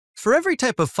For every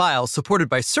type of file supported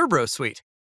by Cerbero Suite,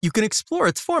 you can explore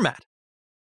its format.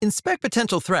 Inspect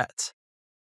potential threats.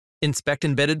 Inspect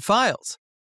embedded files.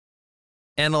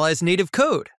 Analyze native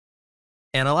code.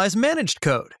 Analyze managed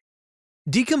code.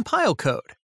 Decompile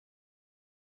code.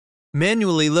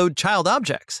 Manually load child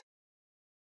objects.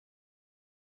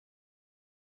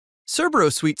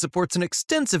 Cerbero Suite supports an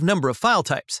extensive number of file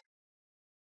types.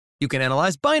 You can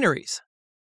analyze binaries,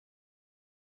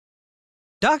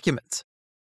 documents,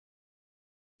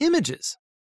 images,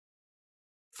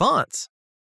 fonts,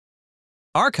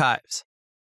 archives,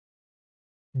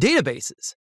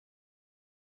 databases,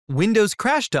 Windows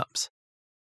crash dumps,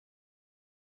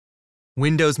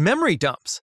 Windows memory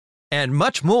dumps, and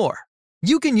much more.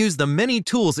 You can use the many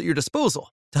tools at your disposal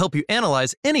to help you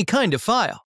analyze any kind of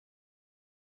file.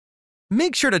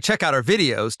 Make sure to check out our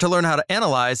videos to learn how to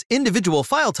analyze individual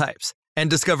file types and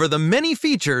discover the many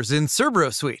features in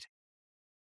Cerbero Suite.